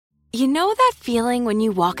You know that feeling when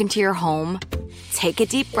you walk into your home, take a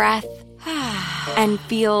deep breath, and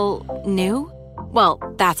feel new? Well,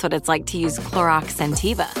 that's what it's like to use Clorox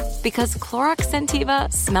Scentiva. Because Clorox Scentiva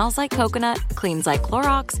smells like coconut, cleans like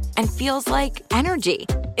Clorox, and feels like energy.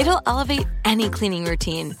 It'll elevate any cleaning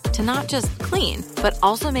routine to not just clean, but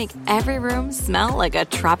also make every room smell like a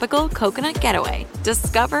tropical coconut getaway.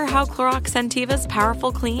 Discover how Clorox Scentiva's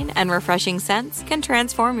powerful clean and refreshing scents can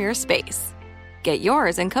transform your space. Get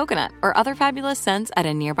yours in coconut or other fabulous scents at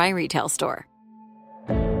a nearby retail store.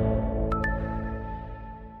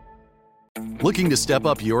 Looking to step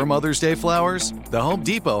up your Mother's Day flowers? The Home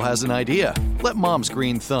Depot has an idea. Let Mom's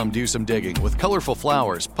green thumb do some digging with colorful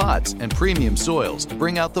flowers, pots, and premium soils to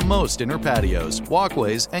bring out the most in her patios,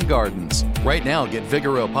 walkways, and gardens. Right now, get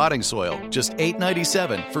Vigoro potting soil, just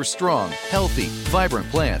 $8.97 for strong, healthy, vibrant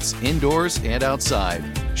plants indoors and outside.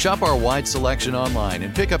 Shop our wide selection online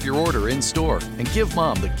and pick up your order in-store and give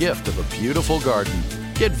Mom the gift of a beautiful garden.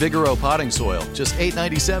 Get Vigoro potting soil, just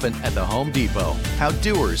 $8.97 at the Home Depot. How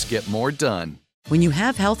doers get more done. When you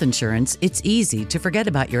have health insurance, it's easy to forget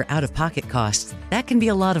about your out-of-pocket costs. That can be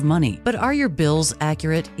a lot of money. But are your bills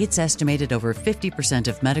accurate? It's estimated over 50%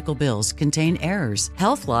 of medical bills contain errors.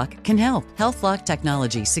 HealthLock can help. HealthLock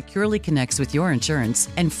technology securely connects with your insurance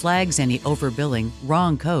and flags any overbilling,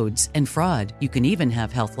 wrong codes, and fraud. You can even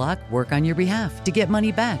have HealthLock work on your behalf to get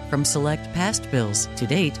money back from select past bills. To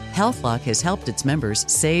date, HealthLock has helped its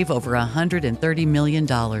members save over $130 million.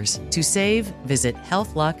 To save, visit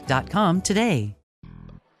healthlock.com today.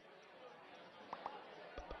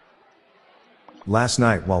 Last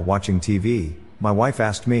night while watching TV, my wife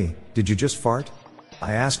asked me, "Did you just fart?"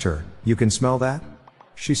 I asked her, "You can smell that?"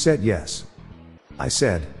 She said yes. I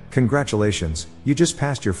said, "Congratulations, you just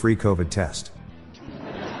passed your free COVID test."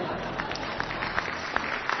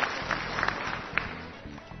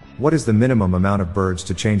 What is the minimum amount of birds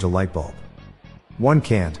to change a light bulb? One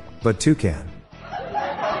can't, but two can.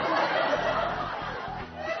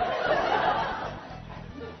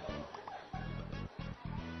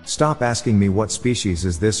 Stop asking me what species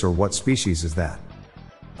is this or what species is that.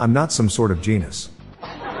 I'm not some sort of genus.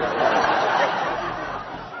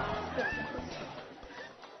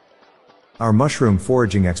 Our mushroom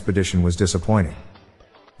foraging expedition was disappointing.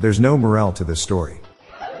 There's no morale to this story.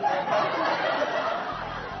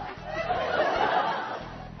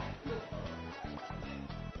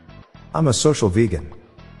 I'm a social vegan.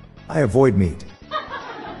 I avoid meat.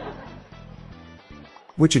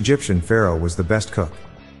 Which Egyptian pharaoh was the best cook?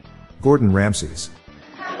 Gordon Ramsay's.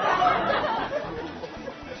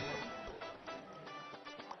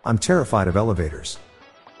 I'm terrified of elevators.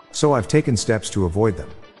 So I've taken steps to avoid them.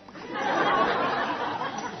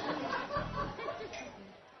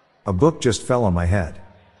 A book just fell on my head.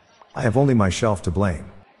 I have only my shelf to blame.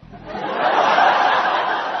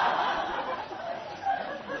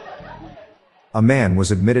 A man was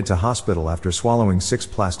admitted to hospital after swallowing 6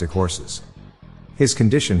 plastic horses. His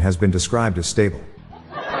condition has been described as stable.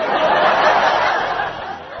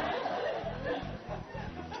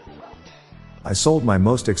 I sold my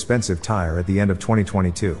most expensive tire at the end of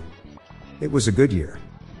 2022. It was a good year.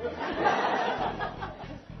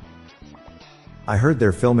 I heard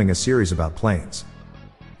they're filming a series about planes.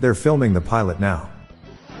 They're filming the pilot now.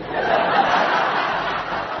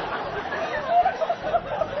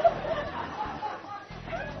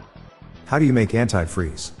 How do you make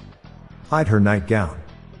antifreeze? Hide her nightgown.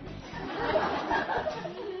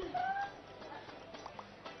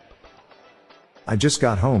 I just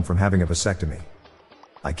got home from having a vasectomy.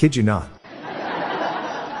 I kid you not.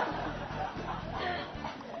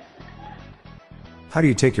 How do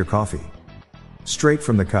you take your coffee? Straight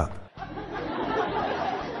from the cup.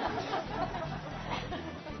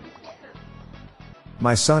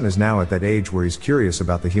 My son is now at that age where he's curious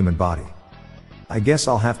about the human body. I guess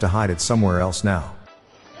I'll have to hide it somewhere else now.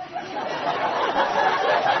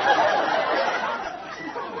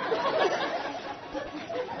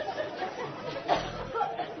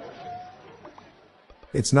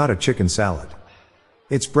 It's not a chicken salad.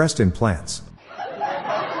 It's breast implants.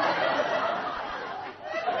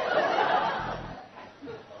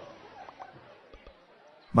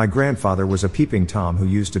 My grandfather was a peeping Tom who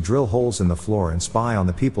used to drill holes in the floor and spy on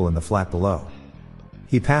the people in the flat below.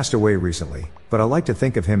 He passed away recently, but I like to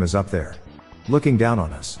think of him as up there, looking down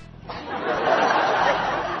on us.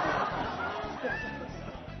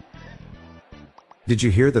 Did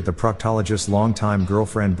you hear that the proctologist's longtime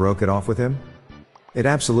girlfriend broke it off with him? It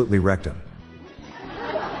absolutely wrecked him.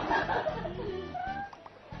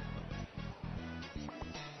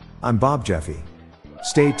 I'm Bob Jeffy.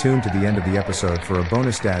 Stay tuned to the end of the episode for a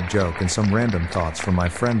bonus dad joke and some random thoughts from my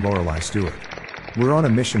friend Lorelei Stewart. We're on a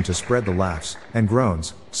mission to spread the laughs and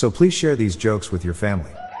groans, so please share these jokes with your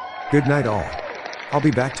family. Good night all. I'll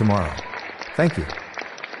be back tomorrow. Thank you.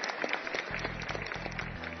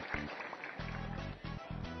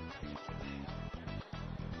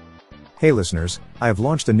 Hey listeners, I have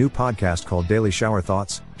launched a new podcast called Daily Shower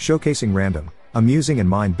Thoughts, showcasing random, amusing and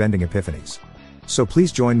mind-bending epiphanies. So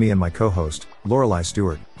please join me and my co-host, Lorelei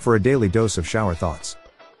Stewart, for a daily dose of shower thoughts.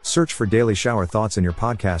 Search for Daily Shower Thoughts in your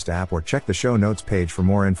podcast app or check the show notes page for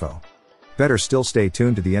more info. Better still, stay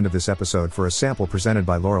tuned to the end of this episode for a sample presented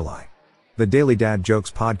by Lorelei. The Daily Dad Jokes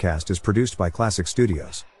podcast is produced by Classic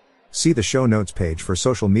Studios. See the show notes page for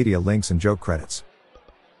social media links and joke credits.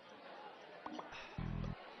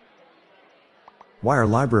 Why are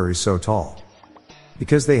libraries so tall?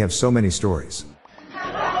 Because they have so many stories.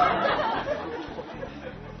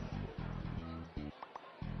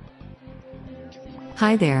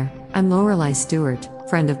 Hi there, I'm Lorelei Stewart,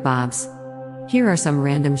 friend of Bob's. Here are some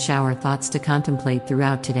random shower thoughts to contemplate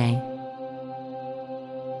throughout today.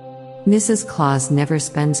 Mrs. Claus never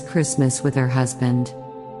spends Christmas with her husband.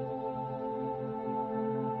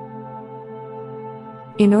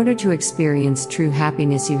 In order to experience true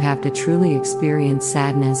happiness, you have to truly experience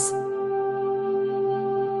sadness.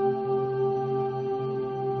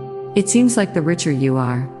 It seems like the richer you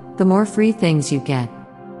are, the more free things you get.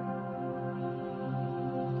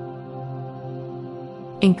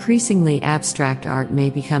 Increasingly abstract art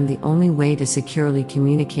may become the only way to securely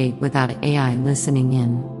communicate without AI listening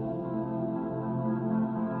in.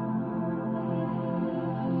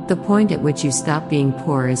 The point at which you stop being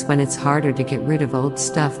poor is when it's harder to get rid of old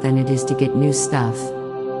stuff than it is to get new stuff.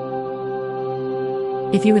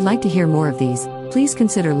 If you would like to hear more of these, please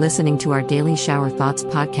consider listening to our Daily Shower Thoughts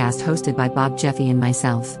podcast hosted by Bob Jeffy and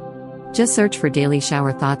myself. Just search for Daily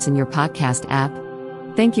Shower Thoughts in your podcast app.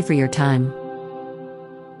 Thank you for your time.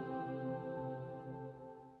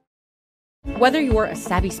 Whether you're a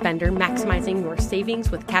savvy spender maximizing your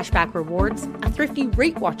savings with cashback rewards, a thrifty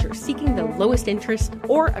rate watcher seeking the lowest interest,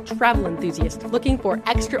 or a travel enthusiast looking for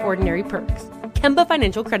extraordinary perks, Kemba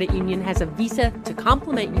Financial Credit Union has a visa to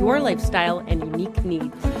complement your lifestyle and unique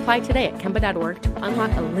needs. Apply today at Kemba.org to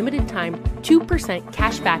unlock a limited time 2%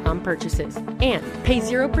 cash back on purchases and pay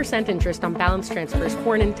 0% interest on balance transfers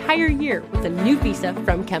for an entire year with a new visa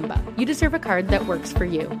from Kemba. You deserve a card that works for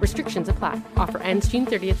you. Restrictions apply. Offer ends June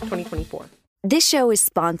 30th, 2024. This show is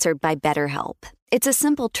sponsored by BetterHelp. It's a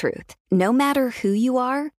simple truth. No matter who you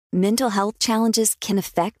are, mental health challenges can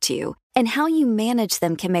affect you, and how you manage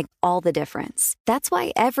them can make all the difference. That's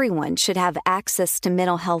why everyone should have access to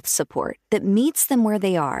mental health support that meets them where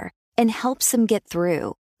they are and helps them get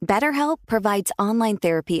through. BetterHelp provides online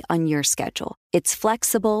therapy on your schedule. It's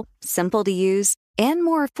flexible, simple to use, and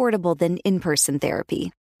more affordable than in-person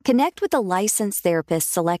therapy. Connect with a licensed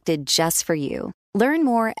therapist selected just for you. Learn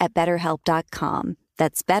more at BetterHelp.com.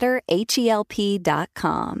 That's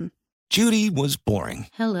BetterHelp.com. Judy was boring.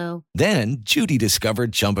 Hello. Then Judy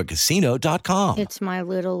discovered ChumbaCasino.com. It's my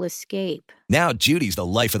little escape. Now Judy's the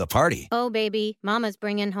life of the party. Oh, baby, mama's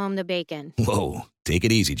bringing home the bacon. Whoa, take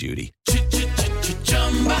it easy, Judy.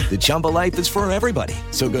 The Chumba life is for everybody.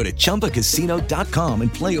 So go to ChumbaCasino.com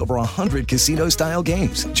and play over 100 casino-style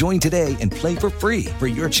games. Join today and play for free for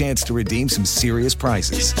your chance to redeem some serious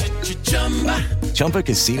prizes.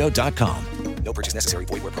 ChumbaCasino.com. No purchase necessary.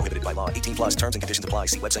 Void where prohibited by law. 18+ terms and conditions apply.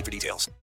 See website for details.